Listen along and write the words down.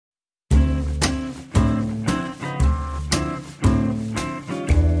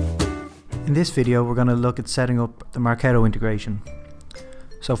In this video we're going to look at setting up the Marketo integration.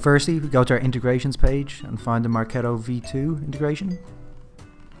 So firstly we go to our integrations page and find the Marketo V2 integration.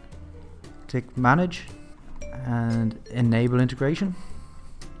 Click manage and enable integration.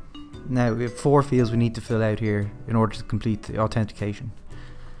 Now we have 4 fields we need to fill out here in order to complete the authentication.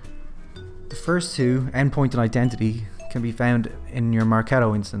 The first 2, endpoint and identity, can be found in your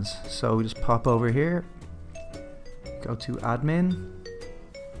Marketo instance. So we just pop over here, go to admin,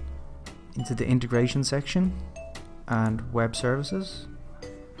 into the integration section and web services,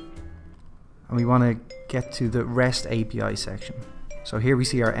 and we want to get to the REST API section. So here we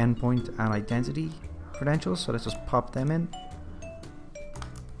see our endpoint and identity credentials, so let's just pop them in.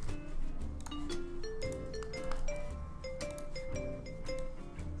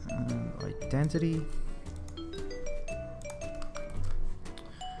 And identity.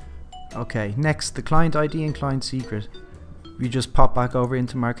 Okay, next the client ID and client secret. We just pop back over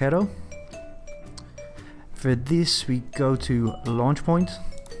into Marketo. For this we go to launch point.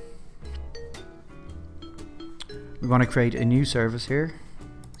 We want to create a new service here.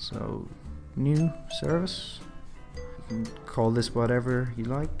 So new service. You can call this whatever you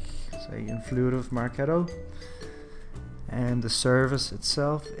like. Say Influitive Marketo. And the service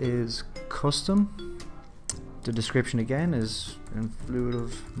itself is custom. The description again is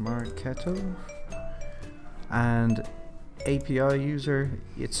Influitive Marketo. And API user,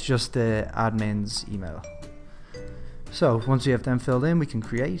 it's just the admin's email. So once we have them filled in, we can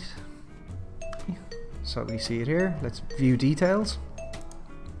create. So we see it here. Let's view details.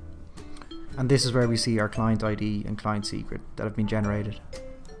 And this is where we see our client ID and client secret that have been generated.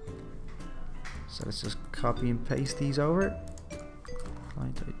 So let's just copy and paste these over.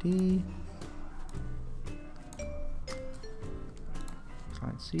 Client ID,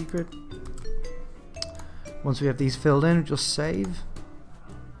 client secret. Once we have these filled in, just save.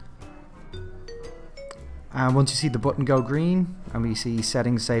 And once you see the button go green and we see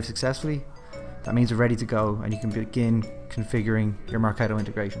settings saved successfully, that means we're ready to go and you can begin configuring your Marketo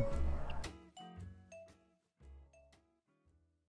integration.